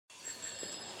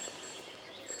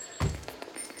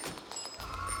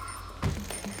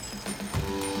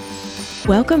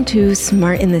Welcome to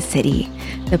Smart in the City,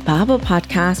 the Babel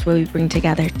podcast where we bring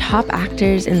together top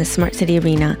actors in the smart city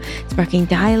arena, sparking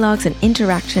dialogues and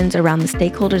interactions around the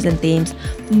stakeholders and themes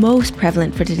most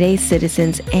prevalent for today's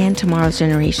citizens and tomorrow's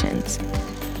generations.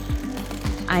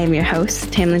 I am your host,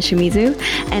 Tamlin Shimizu,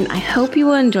 and I hope you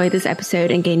will enjoy this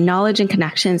episode and gain knowledge and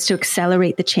connections to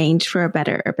accelerate the change for a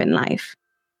better urban life.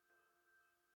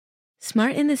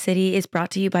 Smart in the City is brought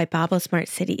to you by Babel Smart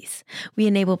Cities. We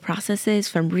enable processes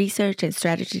from research and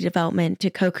strategy development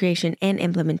to co-creation and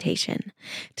implementation.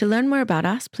 To learn more about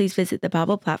us, please visit the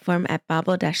Babel platform at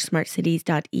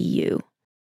babel-smartcities.eu.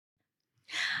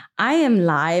 I am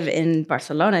live in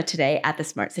Barcelona today at the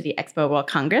Smart City Expo World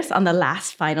Congress on the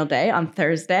last final day on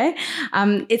Thursday.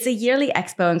 It's a yearly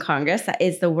expo and congress that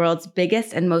is the world's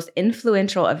biggest and most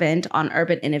influential event on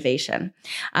urban innovation.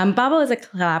 Babel is a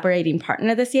collaborating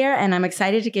partner this year, and I'm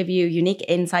excited to give you unique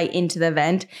insight into the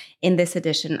event in this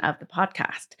edition of the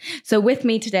podcast. So with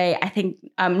me today, I think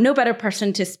no better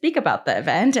person to speak about the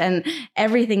event and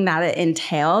everything that it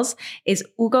entails is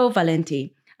Hugo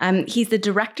Valenti. He's the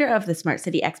director of the Smart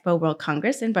City Expo World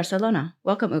Congress in Barcelona.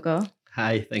 Welcome, Hugo.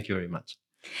 Hi, thank you very much.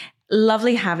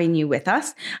 Lovely having you with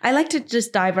us. I like to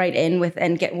just dive right in with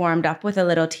and get warmed up with a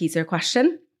little teaser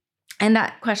question. And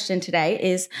that question today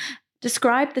is,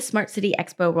 describe the Smart City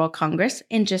Expo World Congress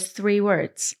in just 3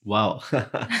 words. Wow.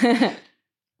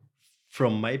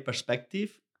 From my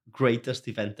perspective, greatest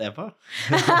event ever.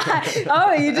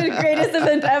 Oh, you did greatest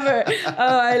event ever.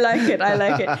 Oh, I like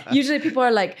it. Usually people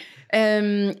are like,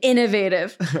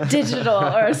 innovative, digital,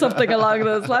 or something along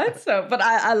those lines. But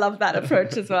I love that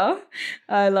approach as well.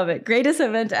 I love it. Greatest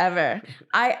event ever.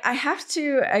 I have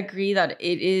to agree that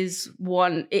it is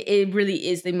it really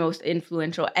is the most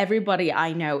influential. Everybody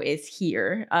I know is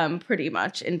here, pretty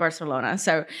much in Barcelona.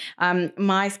 So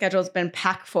my schedule's been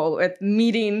packed full with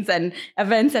meetings and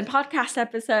events and podcast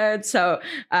episodes. So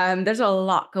there's a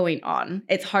lot going on.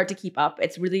 It's hard to keep up.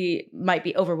 It's really might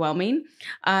be overwhelming.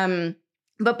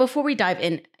 But before we dive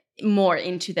in more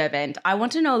into the event, I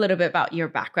want to know a little bit about your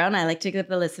background. I like to give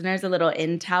the listeners a little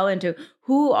intel into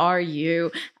who are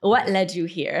you, what led you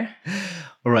here?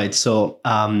 All right. So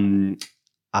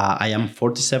I am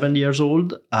 47 years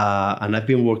old and I've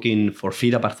been working for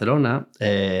Fira Barcelona,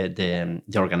 the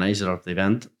organizer of the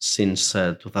event, since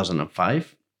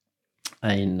 2005.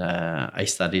 I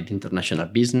studied international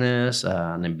business,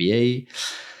 an MBA.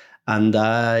 And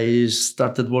I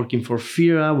started working for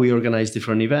Fira. We organized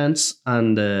different events.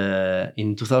 And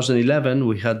in 2011,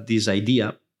 we had this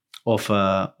idea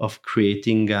of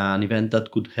creating an event that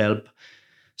could help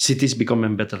cities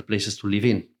becoming better places to live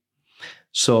in.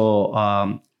 So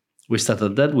we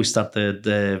started that. We started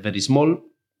very small,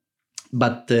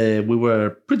 but we were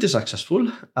pretty successful.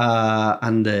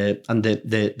 And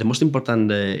the most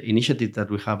important initiative that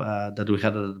we had at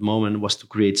the moment was to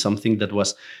create something that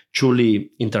was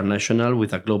truly international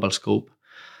with a global scope.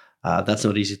 That's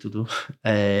not easy to do.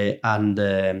 And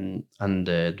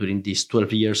during this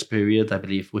 12 years period, I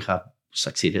believe we have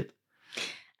succeeded.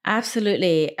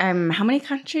 Absolutely. How many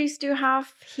countries do you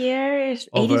have here?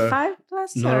 85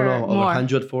 plus? No, over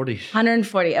 140.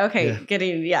 140. Okay,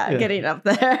 yeah. Getting up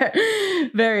there.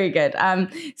 Very good.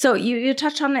 So you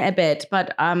touched on it a bit,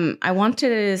 but I wanted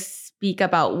to speak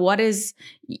about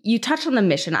you touched on the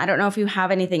mission. I don't know if you have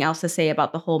anything else to say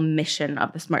about the whole mission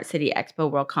of the Smart City Expo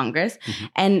World Congress,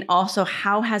 and also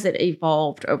how has it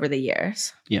evolved over the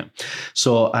years? Yeah.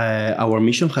 So our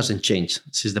mission hasn't changed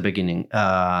since the beginning.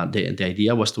 The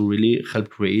idea was to really help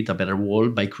create a better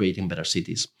world by creating better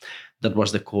cities. That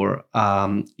was the core.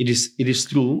 It is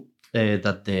true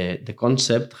that the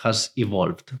concept has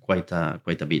evolved quite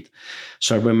a bit.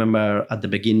 So I remember at the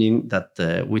beginning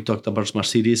that we talked about smart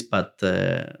cities, but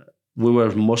we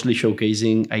were mostly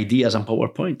showcasing ideas and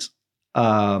PowerPoints.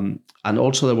 And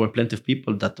also there were plenty of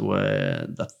people that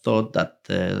thought that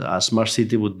a smart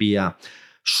city would be a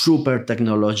super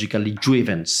technologically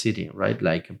driven city, right?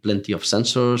 Like plenty of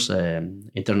sensors,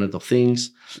 Internet of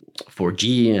Things,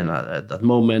 4G, and at that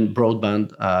moment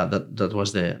broadband. That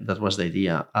was the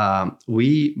idea.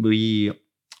 We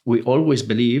always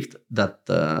believed that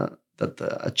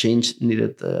a change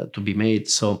needed to be made.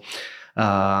 So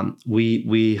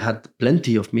we had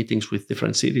plenty of meetings with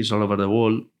different cities all over the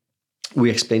world.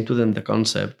 We explained to them the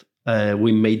concept.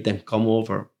 We made them come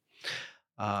over.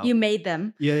 You made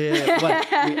them. Yeah. Well,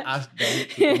 we asked them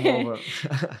to come over.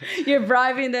 You're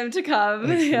bribing them to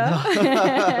come. Yeah.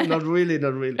 No, not really.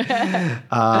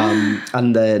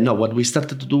 No, what we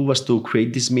started to do was to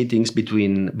create these meetings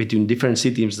between different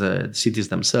cities, the cities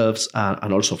themselves,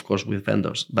 and also, of course, with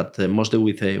vendors, but mostly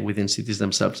within cities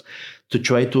themselves, to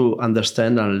try to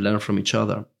understand and learn from each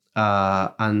other.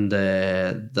 What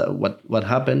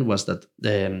happened was that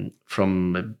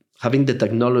from having the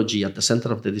technology at the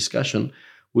center of the discussion,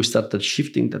 we started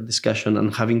shifting the discussion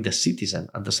and having the citizen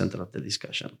at the center of the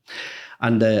discussion.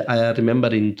 And I remember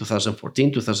in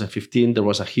 2014, 2015, there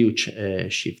was a huge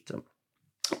shift.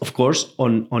 Of course,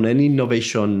 on any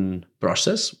innovation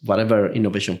process, whatever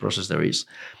innovation process there is,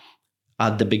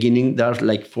 at the beginning, there are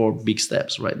like 4 big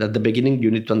steps, right? At the beginning,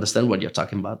 you need to understand what you're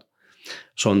talking about.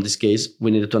 So in this case, we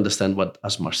needed to understand what a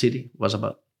smart city was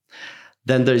about.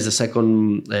 Then there is the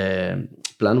second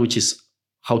plan, which is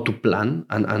how to plan.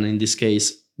 And in this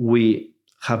case, we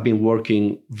have been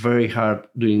working very hard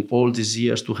during all these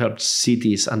years to help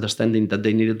cities understanding that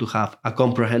they needed to have a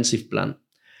comprehensive plan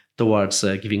towards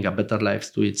giving a better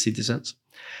life to its citizens.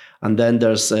 And then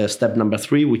there's step number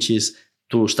 3, which is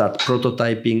to start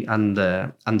prototyping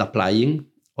and applying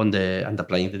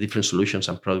the different solutions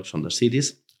and products on the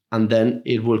cities. And then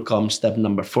it will come step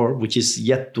number 4, which is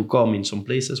yet to come in some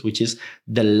places, which is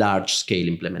the large-scale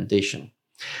implementation.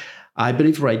 I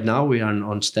believe right now we are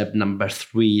on step number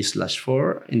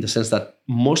 3/4, in the sense that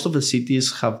most of the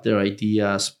cities have their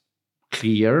ideas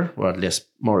clear, or at least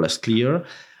more or less clear,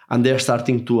 and they're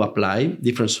starting to apply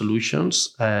different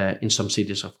solutions. In some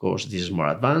cities, of course, this is more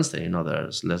advanced, and in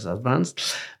others less advanced.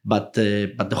 But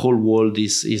the whole world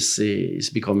is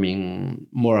becoming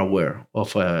more aware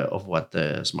of what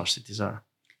smart cities are.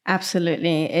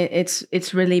 Absolutely.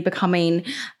 It's really becoming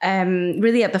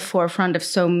really at the forefront of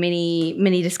so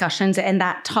many discussions, and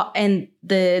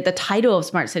the title of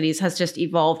smart cities has just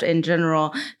evolved in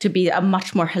general to be a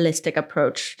much more holistic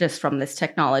approach just from this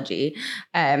technology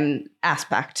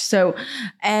aspect. So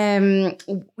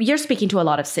you're speaking to a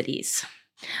lot of cities,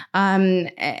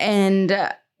 and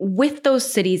with those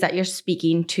cities that you're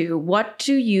speaking to, what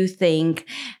do you think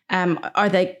are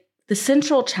the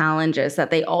central challenges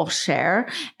that they all share,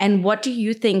 and what do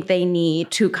you think they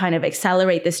need to kind of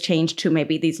accelerate this change to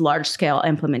maybe these large-scale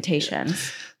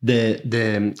implementations?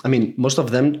 Most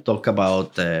of them talk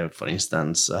about, for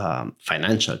instance,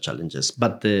 financial challenges,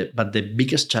 but the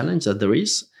biggest challenge that there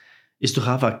is to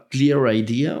have a clear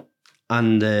idea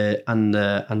and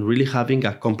really having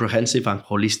a comprehensive and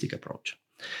holistic approach.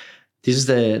 This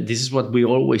is what we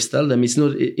always tell them.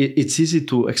 It's easy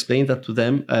to explain that to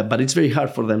them, but it's very hard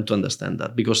for them to understand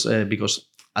that because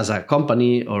as a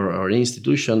company or an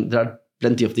institution, there are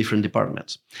plenty of different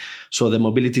departments. So the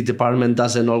mobility department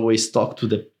doesn't always talk to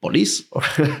the police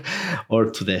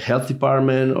or to the health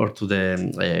department or to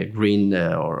the green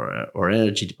or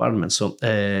energy department. So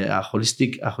a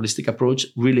holistic approach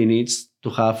really needs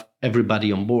to have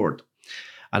everybody on board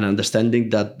and understanding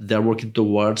that they're working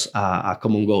towards a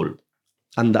common goal.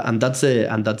 And that's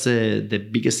the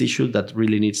biggest issue that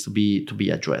really needs to be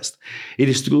addressed. It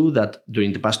is true that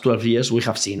during the past 12 years we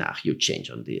have seen a huge change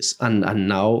on this, and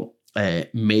now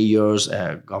mayors,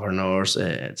 governors,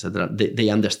 etc. They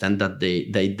understand that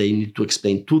they need to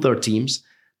explain to their teams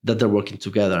that they're working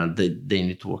together and they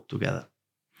need to work together.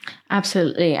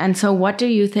 Absolutely. And so, what do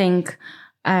you think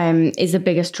is the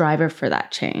biggest driver for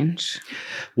that change?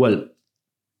 Well,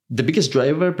 the biggest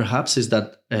driver, perhaps, is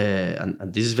that,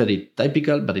 and this is very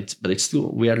typical, but it's true.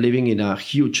 We are living in a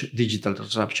huge digital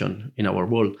disruption in our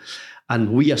world,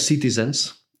 and we as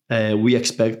citizens, we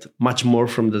expect much more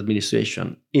from the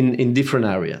administration in different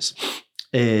areas.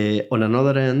 On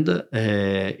another end,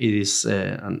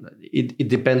 it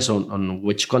depends on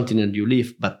which continent you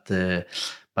live, but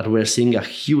we're seeing a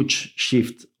huge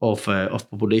shift of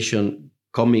population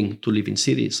coming to live in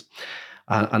cities.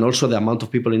 And also the amount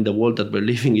of people in the world that we're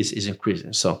living is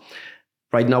increasing. So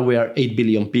right now we are 8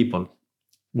 billion people.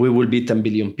 We will be 10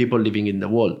 billion people living in the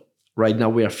world. Right now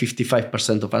we are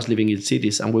 55% of us living in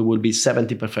cities, and we will be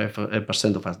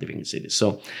 75% of us living in cities.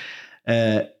 So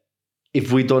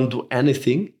if we don't do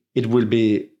anything, it will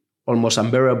be almost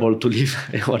unbearable to live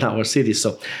on our cities.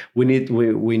 So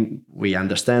we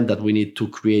understand that we need to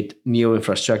create new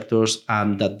infrastructures,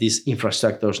 and that these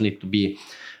infrastructures need to be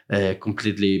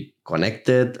completely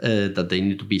connected, that they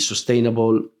need to be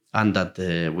sustainable, and that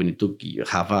we need to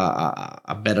have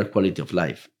a better quality of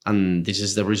life. And this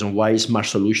is the reason why smart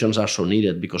solutions are so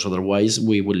needed, because otherwise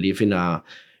we will live in a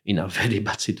very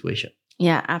bad situation.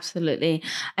 Yeah, absolutely.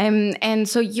 And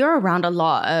so you're around a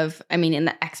lot of, in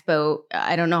the Expo,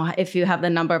 I don't know if you have the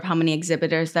number of how many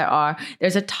exhibitors there are.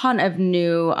 There's a ton of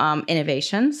new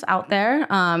innovations out there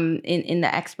in the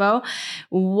Expo.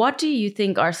 What do you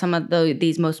think are some of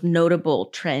these most notable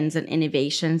trends and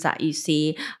innovations that you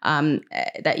see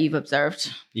that you've observed?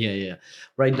 Yeah.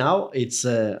 Right now, it's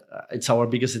our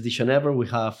biggest edition ever. We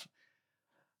have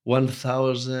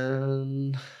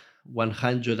 1,000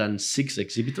 106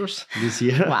 exhibitors this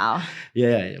year. Wow.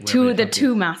 Yeah.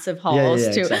 Two massive halls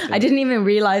too. Exactly. I didn't even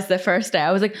realize the first day.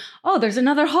 I was like, oh, there's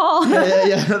another hall.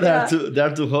 There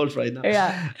are two halls right now.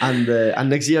 Yeah. And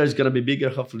next year is going to be bigger,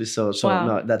 hopefully. So Wow.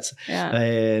 no, that's.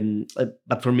 Yeah.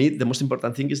 But for me, the most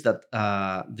important thing is that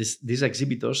these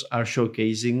exhibitors are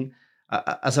showcasing.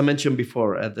 As I mentioned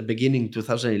before, at the beginning,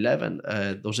 2011,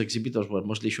 those exhibitors were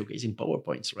mostly showcasing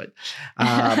PowerPoints, right?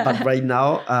 But right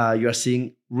now, you are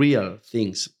seeing real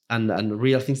things and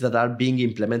real things that are being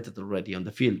implemented already on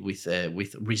the field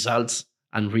with results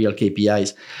and real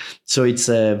KPIs. So it's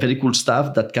very cool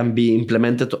stuff that can be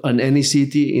implemented on any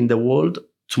city in the world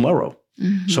tomorrow.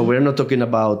 Mm-hmm. So we're not talking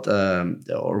about,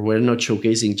 or we're not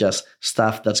showcasing just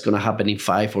stuff that's going to happen in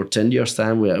 5 or 10 years'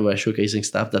 time. We're showcasing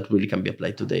stuff that really can be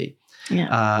applied today.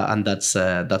 Yeah. And that's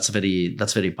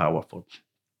very powerful.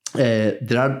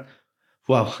 There are,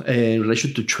 in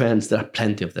relation to trends, there are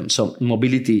plenty of them. So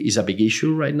mobility is a big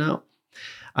issue right now.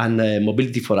 And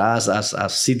mobility for us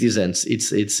as citizens,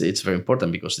 it's very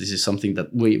important because this is something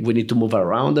that we need to move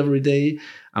around every day,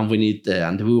 and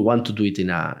we want to do it in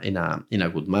a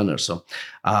good manner. So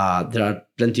there are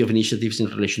plenty of initiatives in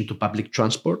relation to public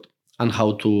transport and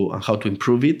how to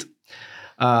improve it.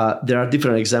 There are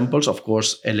different examples. Of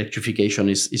course, electrification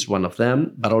is one of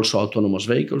them, but also autonomous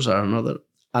vehicles are another.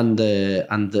 And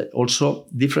also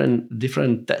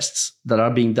different tests that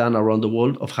are being done around the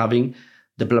world of having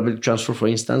the public transport, for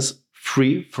instance,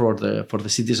 free for the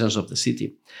citizens of the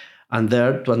city. And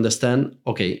there to understand,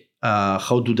 okay,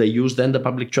 how do they use then the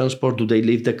public transport? Do they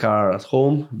leave the car at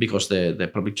home because the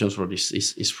public transport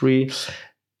is free?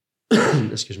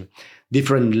 Excuse me.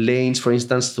 Different lanes, for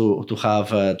instance, to have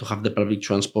the public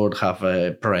transport have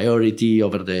a priority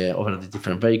over the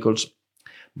different vehicles,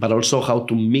 but also how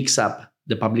to mix up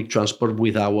the public transport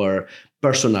with our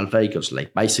personal vehicles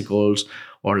like bicycles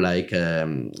or like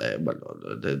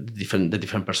the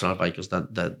different personal vehicles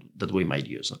that we might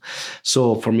use.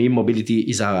 So for me, mobility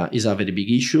is a very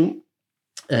big issue.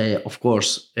 Of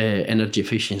course, energy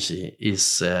efficiency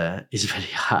is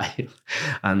very high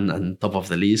and top of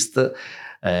the list.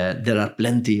 There are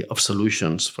plenty of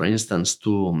solutions. For instance,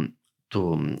 to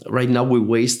right now we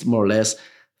waste more or less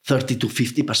 30 to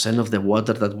 50% of the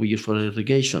water that we use for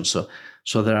irrigation. So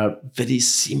there are very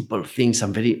simple things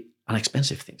and very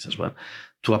inexpensive things as well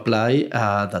to apply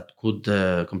that could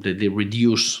completely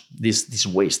reduce this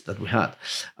waste that we had.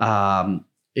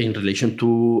 In relation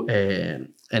to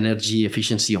energy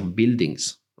efficiency on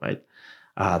buildings, right?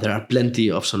 There are plenty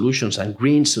of solutions and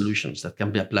green solutions that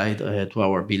can be applied to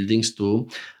our buildings to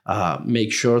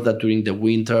make sure that during the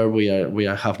winter we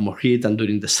have more heat, and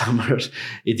during the summers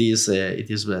the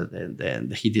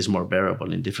heat is more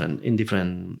bearable in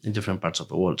different parts of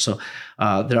the world. So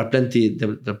there are plenty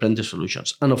of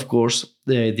solutions, and of course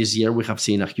this year we have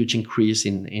seen a huge increase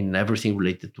in everything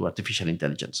related to artificial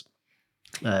intelligence.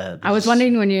 I was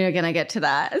wondering when you're going to get to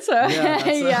that. So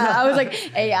yeah, I was like,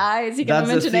 AI, is he going to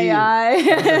mention AI?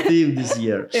 That's the theme this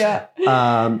year. Yeah.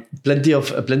 Plenty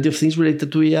of things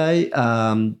related to AI,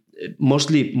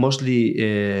 mostly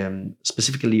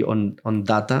specifically on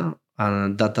data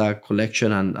and data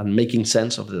collection and making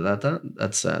sense of the data.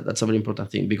 That's a very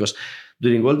important thing, because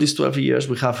during all these 12 years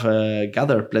we have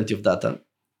gathered plenty of data,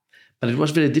 but it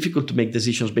was very difficult to make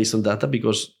decisions based on data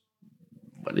because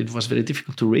it was very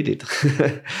difficult to read it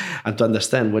and to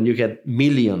understand. When you get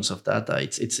millions of data,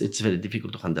 it's very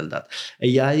difficult to handle that.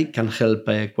 AI can help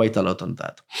quite a lot on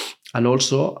that. And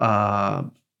also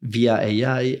via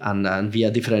AI and via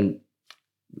different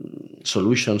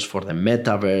solutions for the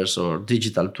metaverse or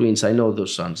digital twins. I know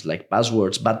those sounds like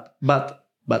buzzwords, but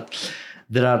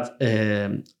there are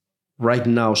right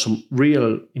now some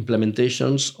real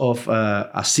implementations of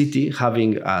a city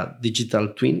having a digital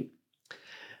twin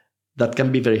that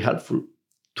can be very helpful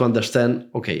to understand,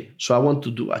 okay, so I want to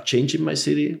do a change in my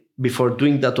city. Before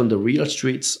doing that on the real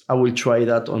streets, I will try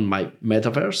that on my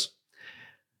metaverse.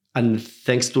 And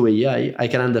thanks to AI, I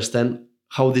can understand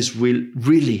how this will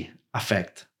really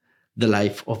affect the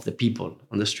life of the people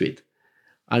on the street.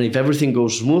 And if everything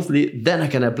goes smoothly, then I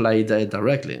can apply it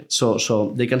directly.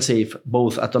 So they can save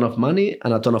both a ton of money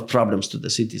and a ton of problems to the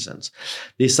citizens.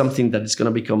 This is something that is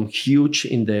going to become huge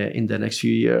in the next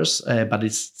few years, but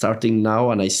it's starting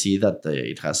now, and I see that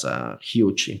it has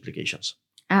huge implications.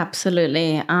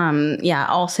 Absolutely. Yeah,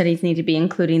 all cities need to be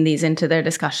including these into their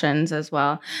discussions as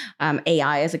well.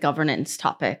 AI is a governance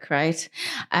topic, right?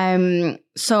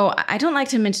 So I don't like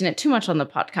to mention it too much on the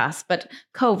podcast, but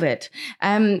COVID.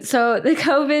 So the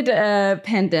COVID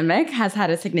pandemic has had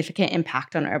a significant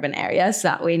impact on urban areas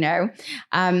that we know.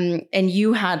 And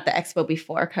you had the Expo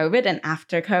before COVID and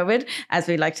after COVID, as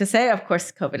we like to say. Of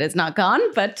course, COVID is not gone,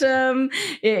 but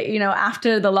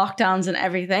after the lockdowns and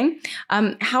everything,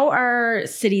 how are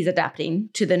cities adapting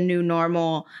to the new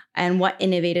normal, and what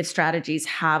innovative strategies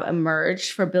have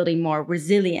emerged for building more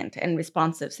resilient and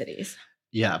responsive cities?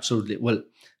 Yeah, absolutely. Well,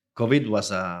 COVID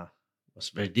was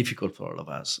very difficult for all of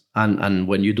us, and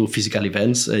when you do physical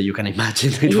events, you can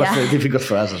imagine it was very difficult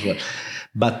for us as well.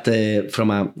 But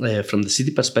from the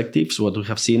city perspectives, what we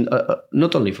have seen,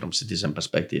 not only from cities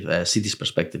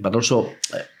perspective, but also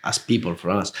as people for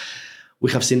us,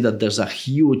 we have seen that there's a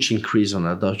huge increase on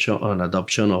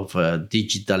adoption of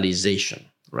digitalization,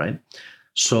 right?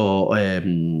 So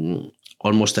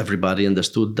almost everybody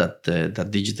understood that that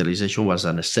digitalization was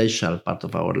an essential part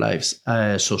of our lives.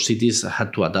 So cities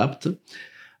had to adapt,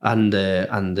 and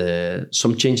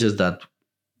some changes that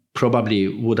probably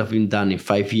would have been done in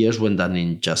 5 years when done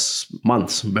in just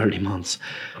months, barely months.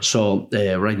 So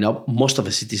right now, most of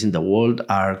the cities in the world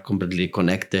are completely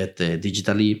connected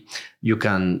digitally. You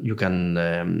can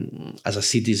as a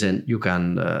citizen, you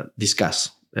can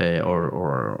discuss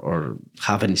or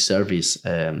have any service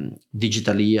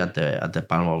digitally at the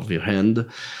palm of your hand,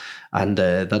 and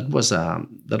that was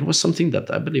something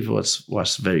that I believe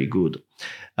was very good.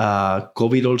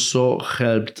 COVID also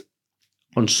helped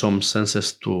on some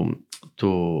senses for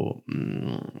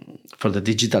the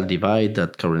digital divide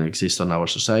that currently exists on our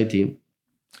society.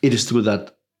 It is true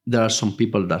that there are some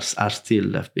people that are still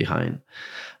left behind.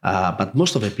 But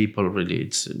most of the people, really,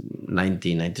 it's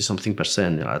 90 something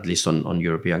percent, at least on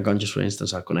European countries, for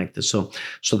instance, are connected. So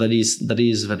that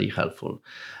is very helpful.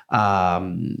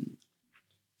 And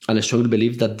I strongly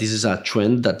believe that this is a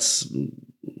trend that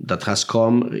has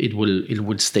come. It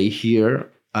will stay here,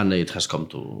 and it has come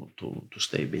to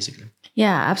stay, basically.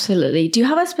 Yeah, absolutely. Do you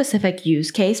have a specific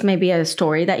use case, maybe a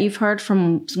story that you've heard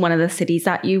from one of the cities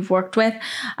that you've worked with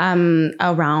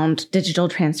around digital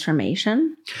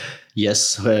transformation?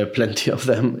 Yes, plenty of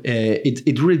them.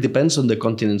 It really depends on the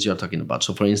continents you're talking about.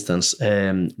 So, for instance,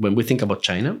 when we think about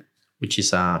China, which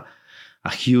is a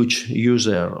huge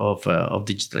user of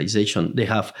digitalization, they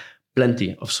have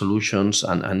plenty of solutions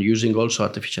and using also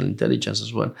artificial intelligence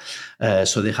as well.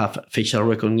 So they have facial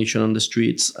recognition on the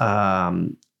streets,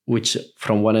 which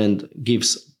from one end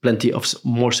gives plenty of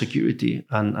more security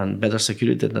and better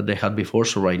security than they had before.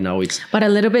 So right now it's... But a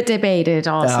little bit debated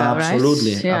also,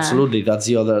 absolutely, right? Yeah. Absolutely. That's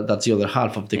the other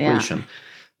half of the equation.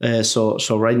 So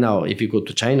right now, if you go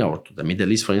to China or to the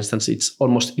Middle East, for instance, it's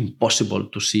almost impossible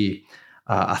to see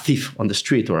a thief on the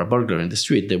street or a burglar in the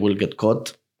street. They will get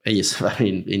caught. Yes, I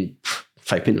mean, in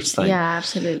 5 minutes time. Yeah,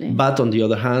 absolutely. But on the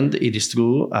other hand, it is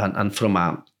true, and from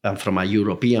a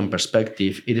European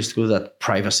perspective, it is true that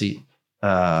privacy,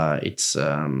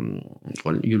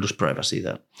 you lose privacy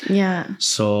there. Yeah.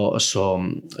 So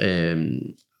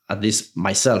at least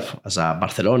myself as a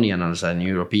Barcelonian and as an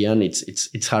European,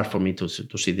 it's hard for me to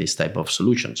see this type of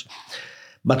solutions.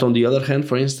 But on the other hand,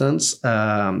 for instance,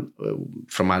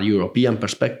 from a European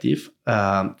perspective,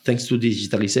 thanks to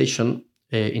digitalization,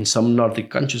 in some Nordic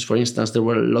countries, for instance, there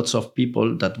were lots of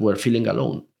people that were feeling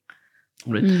alone.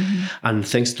 Right? Mm-hmm. And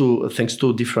thanks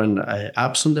to different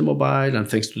apps on the mobile and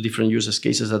thanks to different use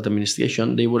cases at the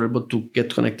administration, they were able to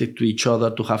get connected to each other,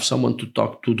 to have someone to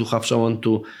talk to have someone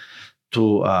to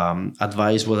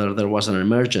advise whether there was an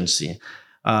emergency.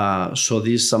 So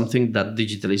this is something that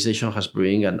digitalization has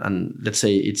bring, and let's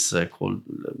say it's called,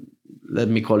 let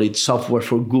me call it software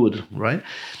for good, right?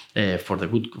 For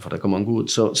the common good.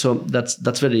 So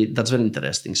that's very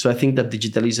interesting. So I think that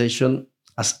digitalization,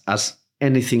 as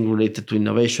anything related to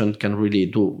innovation, can really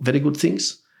do very good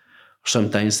things,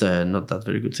 sometimes not that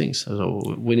very good things. So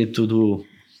we need to do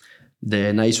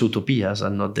the nice utopias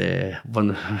and not the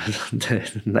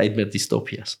nightmare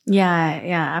dystopias.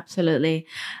 Yeah, absolutely.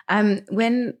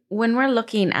 When we're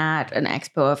looking at an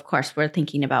expo, of course, we're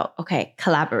thinking about,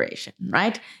 collaboration,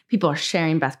 right? People are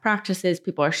sharing best practices,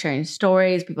 people are sharing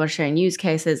stories, people are sharing use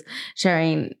cases,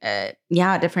 sharing,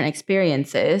 different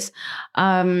experiences.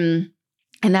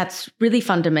 And that's really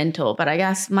fundamental. But I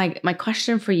guess my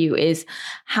question for you is,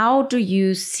 how do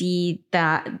you see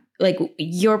that? Like,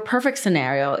 your perfect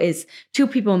scenario is two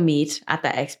people meet at the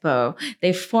expo,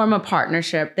 they form a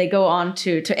partnership, they go on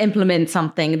to implement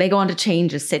something, they go on to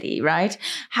change a city, right?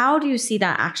 How do you see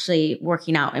that actually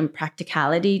working out in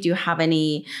practicality? Do you have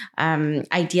any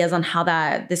ideas on how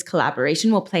this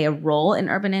collaboration will play a role in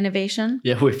urban innovation?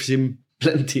 Yeah, we've seen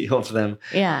plenty of them.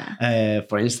 Yeah.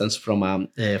 For instance, from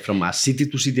a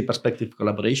city-to-city perspective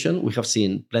collaboration, we have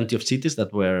seen plenty of cities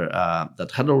that were that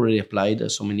had already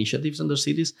applied some initiatives in their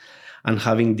cities, and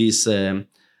having these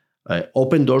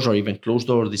open doors or even closed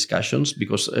door discussions.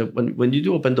 Because when you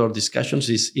do open door discussions,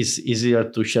 it's easier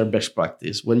to share best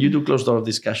practice. When you do closed door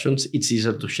discussions, it's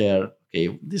easier to share,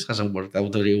 okay, this hasn't worked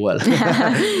out very well.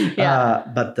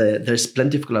 But there's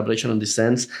plenty of collaboration in this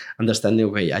sense, understanding,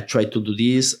 okay, I tried to do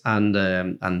this and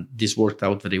this worked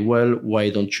out very well.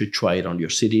 Why don't you try it on your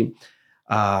city?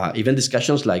 Even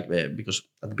discussions like, because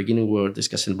at the beginning we were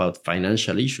discussing about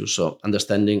financial issues. So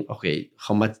understanding, okay,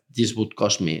 how much this would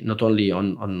cost me, not only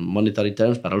on monetary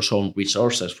terms, but also on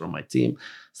resources from my team,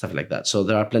 stuff like that. So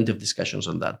there are plenty of discussions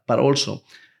on that, but also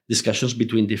discussions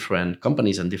between different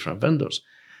companies and different vendors.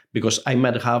 Because I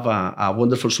might have a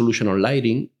wonderful solution on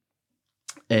lighting,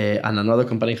 and another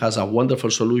company has a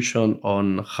wonderful solution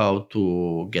on how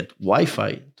to get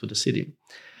Wi-Fi to the city.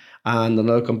 And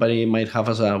another company might have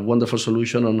as a wonderful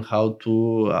solution on how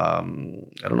to,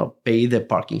 pay the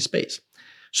parking space.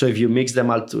 So if you mix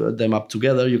them up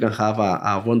together, you can have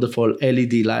a wonderful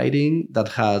LED lighting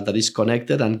that is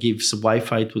connected and gives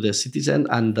Wi-Fi to the citizen,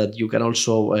 and that you can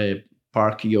also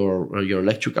park your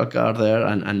electrical car there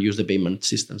and use the payment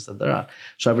systems that there are.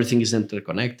 So everything is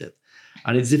interconnected.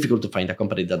 And it's difficult to find a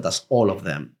company that does all of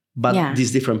them. But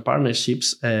these different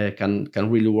partnerships can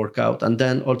really work out. And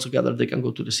then altogether, they can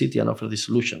go to the city and offer this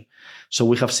solution. So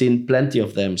we have seen plenty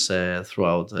of them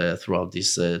throughout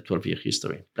this 12-year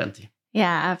history. Plenty.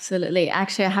 Yeah, absolutely.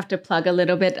 Actually, I have to plug a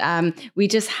little bit. We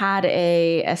just had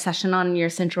a session on your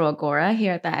Central Agora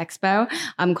here at the Expo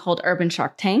called Urban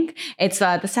Shark Tank. It's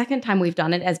the second time we've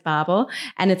done it as Babel,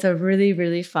 and it's a really,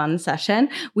 really fun session.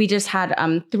 We just had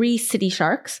 3 city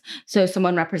sharks. So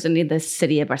someone representing the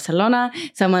city of Barcelona,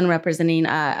 someone representing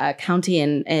a county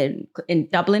in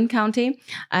Dublin County,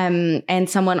 and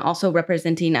someone also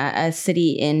representing a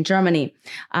city in Germany.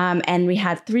 And we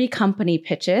had 3 company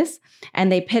pitches,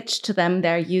 and they pitched to them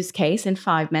their use case in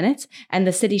 5 minutes. And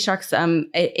the city sharks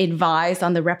advised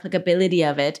on the replicability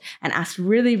of it and asked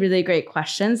really, really great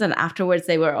questions. And afterwards,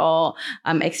 they were all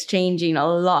exchanging a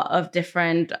lot of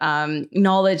different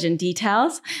knowledge and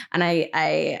details. And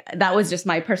I that was just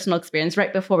my personal experience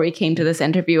right before we came to this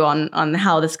interview on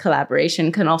how this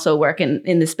collaboration can also work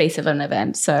in the space of an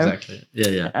event. So exactly.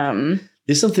 Yeah.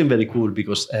 There's something very cool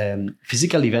because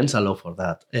physical events allow for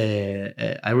that.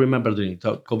 I remember during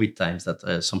COVID times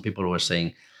that some people were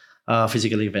saying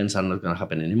physical events are not going to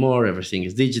happen anymore. Everything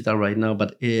is digital right now,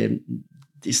 but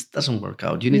this doesn't work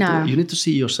out. You need to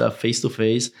see yourself face to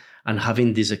face and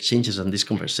having these exchanges and these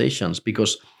conversations,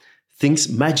 because things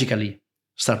magically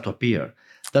start to appear.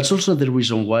 That's also the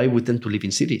reason why we tend to live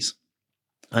in cities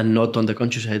and not on the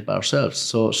countryside by ourselves.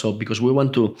 So because we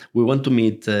want to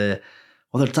meet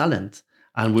other talent.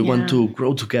 And we want to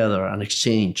grow together and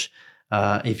exchange.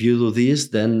 If you do this,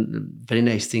 then very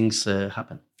nice things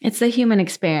happen. It's the human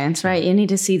experience, right? You need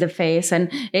to see the face,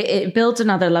 and it builds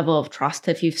another level of trust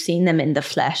if you've seen them in the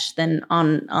flesh than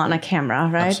on a camera,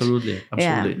 right? Absolutely.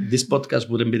 Yeah. This podcast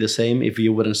wouldn't be the same if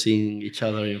you weren't seeing each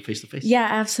other face to face. Yeah,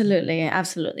 absolutely.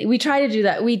 We try to do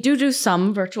that. We do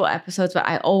some virtual episodes, but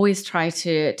I always try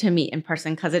to meet in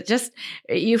person, because it just,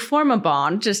 you form a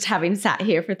bond just having sat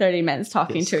here for 30 minutes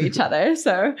talking to each other.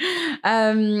 So,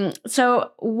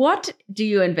 so what do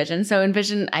you envision? So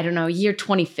envision, I don't know, year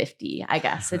 2050, I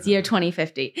guess. It's year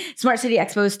 2050. Smart City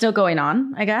Expo is still going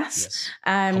on, I guess.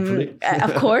 Yes. Hopefully.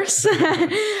 Of course.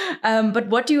 But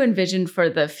what do you envision for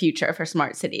the future for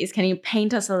smart cities? Can you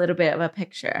paint us a little bit of a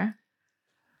picture?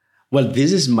 Well,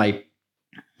 this is my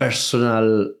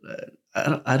personal,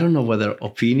 I don't know whether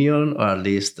opinion, or at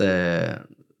least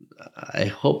I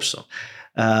hope so.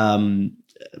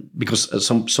 Because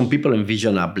some people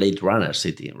envision a Blade Runner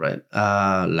city, right?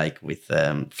 Like with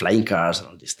flying cars and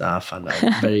all this stuff, and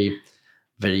very...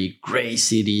 very gray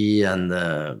city, and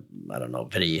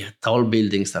very tall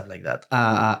buildings, stuff like that.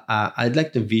 I'd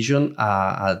like to envision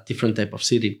a different type of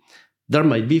city. There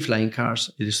might be flying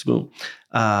cars, it is true,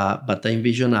 but I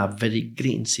envision a very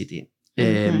green city.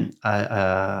 And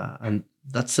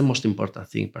that's the most important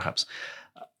thing, perhaps.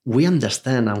 We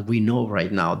understand and we know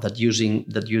right now that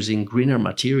using greener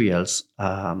materials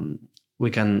we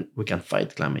can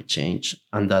fight climate change,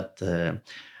 and that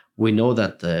we know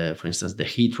that, for instance, the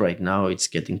heat right now, it's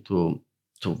getting to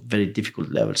very difficult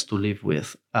levels to live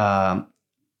with.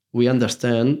 We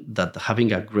understand that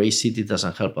having a gray city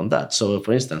doesn't help on that. So,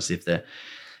 for instance, if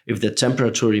the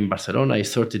temperature in Barcelona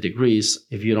is 30 degrees,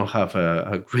 if you don't have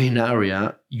a green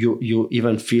area, you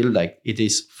even feel like it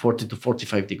is 40 to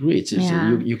 45 degrees.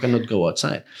 You cannot go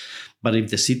outside. But if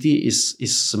the city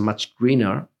is much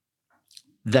greener,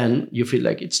 then you feel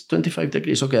like it's 25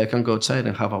 degrees. Okay, I can go outside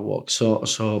and have a walk.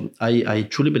 So I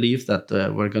truly believe that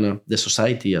the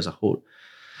society as a whole,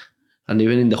 and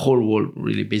even in the whole world,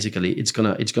 really, basically, it's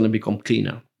gonna become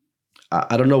cleaner.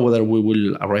 I don't know whether we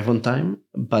will arrive on time,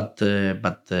 but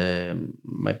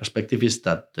my perspective is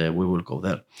that we will go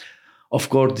there. Of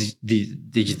course, the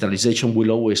digitalization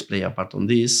will always play a part on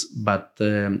this, but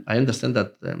I understand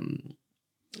that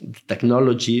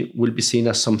technology will be seen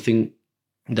as something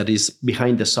that is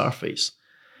behind the surface,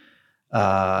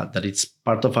 that it's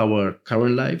part of our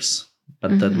current lives,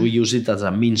 but that we use it as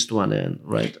a means to an end,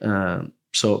 right?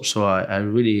 So I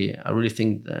really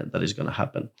think that is going to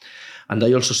happen, and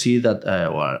I also see that,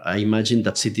 or I imagine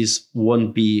that cities will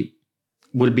be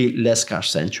less car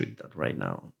centric than right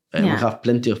now. We have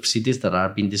plenty of cities that are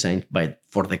being designed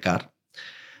for the car,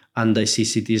 and I see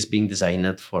cities being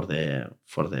designed for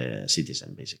the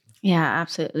citizen, basically. Yeah,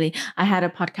 absolutely. I had a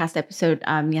podcast episode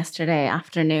yesterday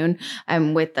afternoon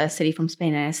with a city from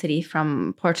Spain and a city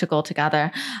from Portugal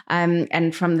together.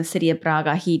 And from the city of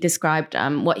Braga, he described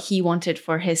what he wanted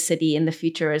for his city in the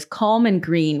future as calm and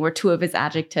green were two of his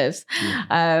adjectives,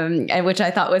 and which I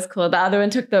thought was cool. The other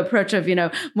one took the approach of,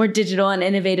 more digital and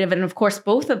innovative. And of course,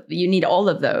 you need all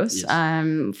of those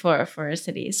for a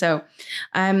city. So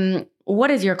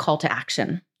what is your call to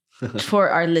action for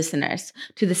our listeners,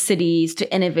 to the cities,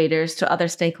 to innovators, to other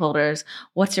stakeholders?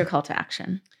 What's your call to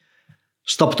action?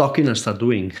 Stop talking and start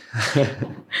doing.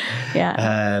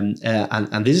 And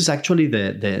this is actually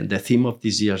the theme of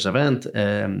this year's event.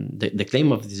 The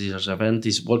claim of this year's event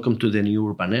is "Welcome to the New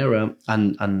Urban Era."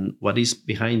 And what is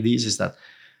behind this is that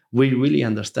we really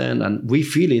understand, and we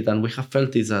feel it, and we have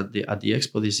felt it at the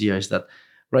Expo this year, is that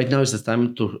right now is the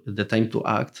time to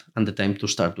act, and the time to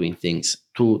start doing things,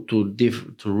 to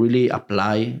really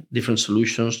apply different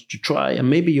solutions, to try. And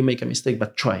maybe you make a mistake,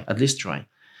 but at least try.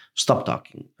 Stop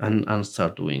talking and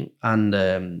start doing. And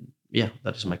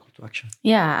that is my call to action.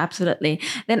 Yeah, absolutely.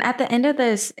 Then at the end of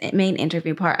this main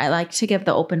interview part, I like to give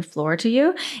the open floor to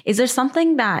you. Is there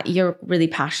something that you're really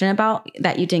passionate about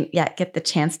that you didn't yet get the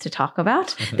chance to talk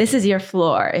about? This is your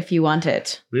floor if you want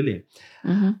it. Really?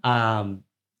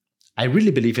 I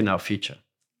really believe in our future.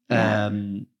 I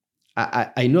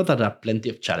know that there are plenty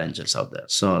of challenges out there.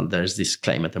 So there's this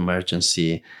climate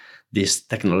emergency, this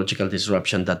technological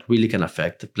disruption that really can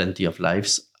affect plenty of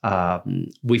lives.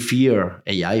 We fear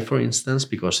AI, for instance,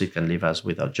 because it can leave us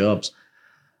without jobs.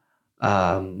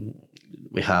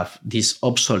 We have these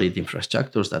obsolete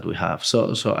infrastructures that we have.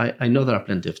 So I know there are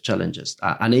plenty of challenges.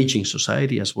 An aging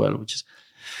society as well,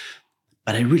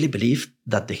 but I really believe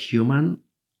that the human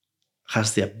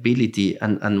has the ability,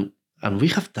 and we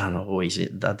have done always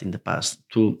that in the past,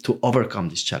 to overcome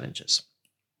these challenges.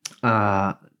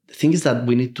 The thing is that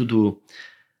we need to do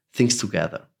things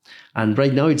together, and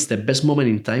right now it's the best moment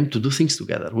in time to do things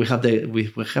together. We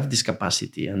have this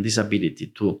capacity and this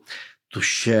ability to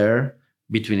share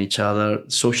between each other.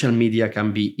 Social media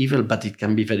can be evil, but it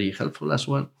can be very helpful as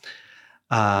well.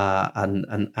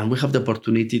 And we have the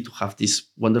opportunity to have these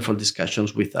wonderful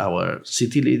discussions with our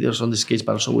city leaders on this case,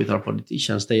 but also with our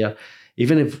politicians. They are,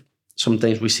 even if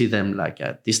sometimes we see them like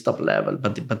at this top level,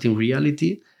 but in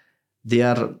reality, they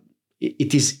are.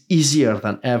 It is easier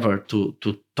than ever to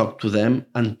talk to them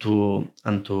and to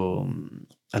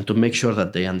make sure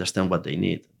that they understand what they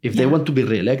need. If they want to be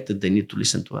reelected, they need to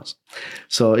listen to us.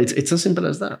 So it's as simple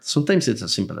as that. Sometimes it's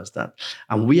as simple as that.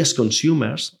 And we as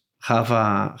consumers have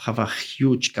a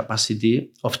huge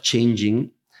capacity of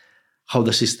changing how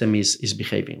the system is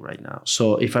behaving right now.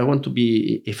 So if I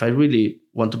really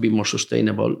want to be more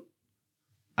sustainable,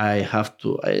 I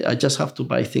just have to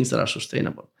buy things that are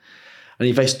sustainable. And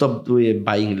if I stop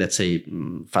buying, let's say,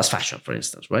 fast fashion, for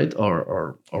instance, right,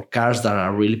 or cars that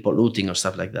are really polluting or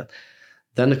stuff like that,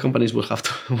 then the companies will have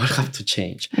to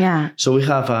change. Yeah. So we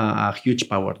have a huge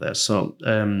power there. So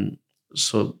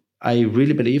I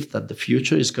really believe that the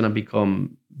future is going to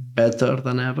become better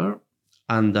than ever,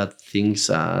 and that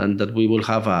that we will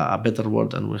have a better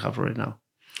world than we have right now.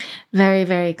 Very,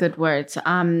 very good words.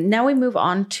 Now we move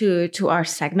on to our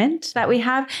segment that we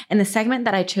have. And the segment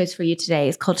that I chose for you today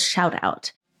is called Shout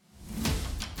Out.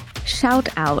 Shout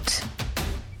Out.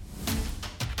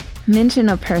 Mention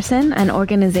a person, an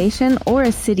organization, or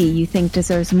a city you think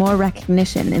deserves more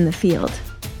recognition in the field.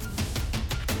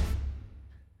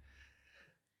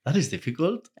 That is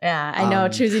difficult. Yeah, I know.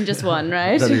 Choosing just one,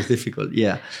 right? That is difficult.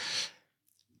 Yeah.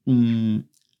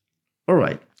 All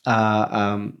right.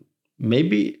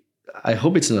 Maybe, I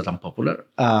hope it's not unpopular,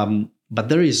 but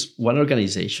there is one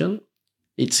organization.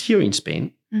 It's here in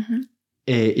Spain. Mm-hmm.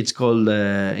 It's called,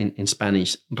 in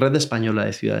Spanish, Red Española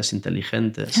de Ciudades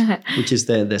Inteligentes, which is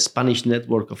the Spanish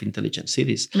network of intelligent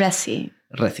cities. RECI.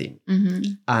 Mm-hmm.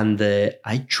 And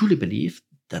I truly believe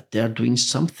that they are doing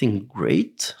something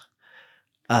great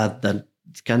that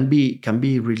can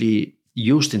be really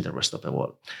used in the rest of the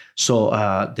world. So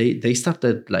they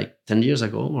started like 10 years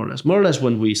ago, more or less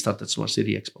when we started Smart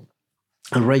City Expo.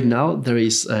 And right now there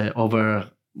is over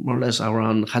more or less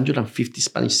around 150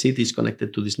 Spanish cities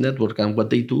connected to this network. And what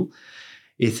they do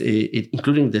is,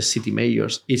 including the city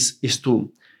mayors, is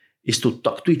to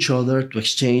talk to each other, to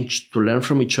exchange, to learn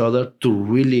from each other, to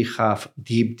really have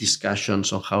deep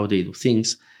discussions on how they do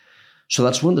things. So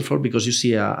that's wonderful, because you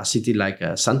see a city like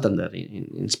Santander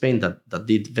in Spain that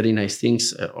did very nice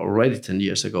things already 10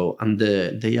 years ago. And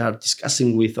they are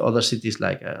discussing with other cities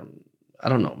like, I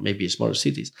don't know, maybe smaller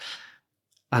cities.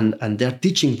 And they're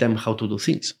teaching them how to do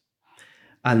things.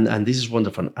 And this is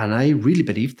wonderful. And I really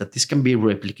believe that this can be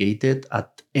replicated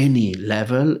at any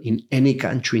level in any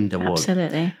country in the world.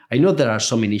 Absolutely. I know there are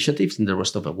some initiatives in the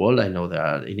rest of the world. I know there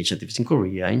are initiatives in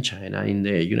Korea, in China, in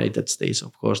the United States.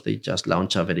 Of course, they just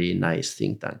launched a very nice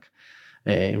think tank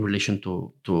in relation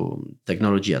to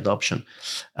technology adoption.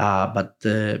 But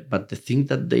the thing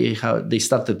that they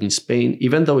started in Spain,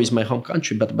 even though it's my home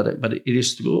country, but it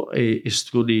is true, it's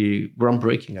truly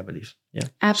groundbreaking, I believe. Yeah,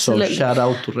 absolutely. So shout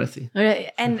out to Reci.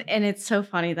 And it's so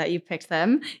funny that you picked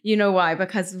them. You know why?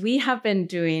 Because we have been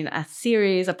doing a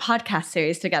podcast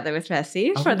series together with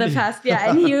Reci for the past,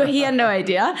 and he had no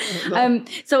idea.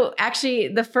 So actually,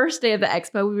 the first day of the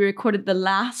expo, we recorded the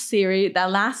last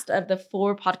of the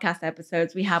 4 podcast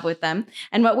episodes we have with them.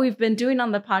 And what we've been doing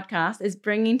on the podcast is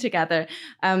bringing together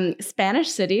Spanish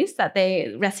cities,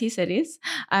 Reci cities,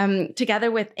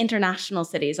 together with international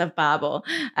cities of Babel.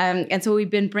 And so we've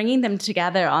been bringing them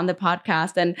together on the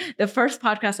podcast. And the first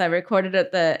podcast I recorded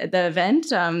at the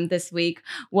event this week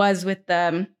was with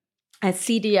the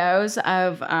CDOs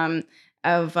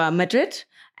of Madrid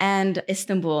and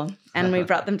Istanbul, and we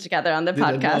brought them together on the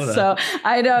podcast. So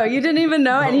I know you didn't even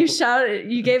know, and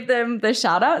you gave them the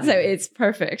shout out. So it's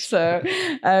perfect. So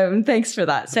thanks for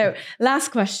that. So last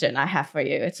question I have for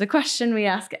you. It's a question we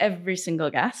ask every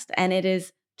single guest, and it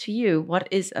is to you: what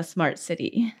is a smart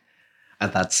city?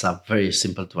 And that's very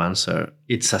simple to answer.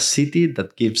 It's a city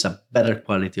that gives a better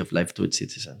quality of life to its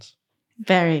citizens.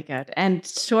 Very good. And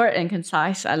short and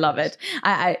concise. I love it.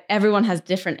 Everyone has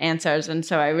different answers. And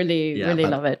so I really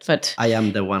love it. But I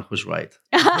am the one who's right.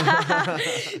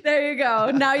 There you go.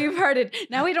 Now you've heard it.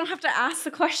 Now we don't have to ask the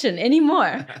question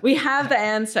anymore. We have the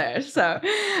answer. So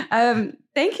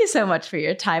thank you so much for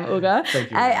your time, Ugo. Thank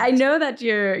you. I know that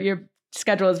your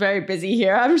schedule is very busy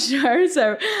here, I'm sure.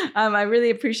 So I really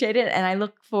appreciate it. And I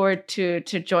look forward to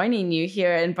joining you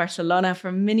here in Barcelona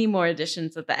for many more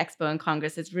editions of the Expo and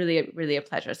Congress. It's really, really a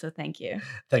pleasure. So thank you.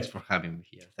 Thanks for having me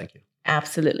here. Thank you.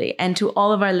 Absolutely. And to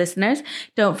all of our listeners,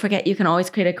 don't forget you can always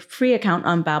create a free account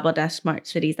on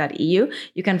babel-smartcities.eu.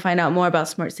 You can find out more about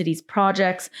Smart Cities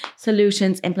projects,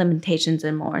 solutions, implementations,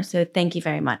 and more. So thank you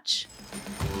very much.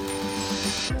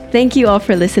 Thank you all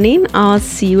for listening. I'll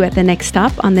see you at the next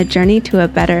stop on the journey to a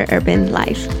better urban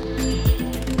life.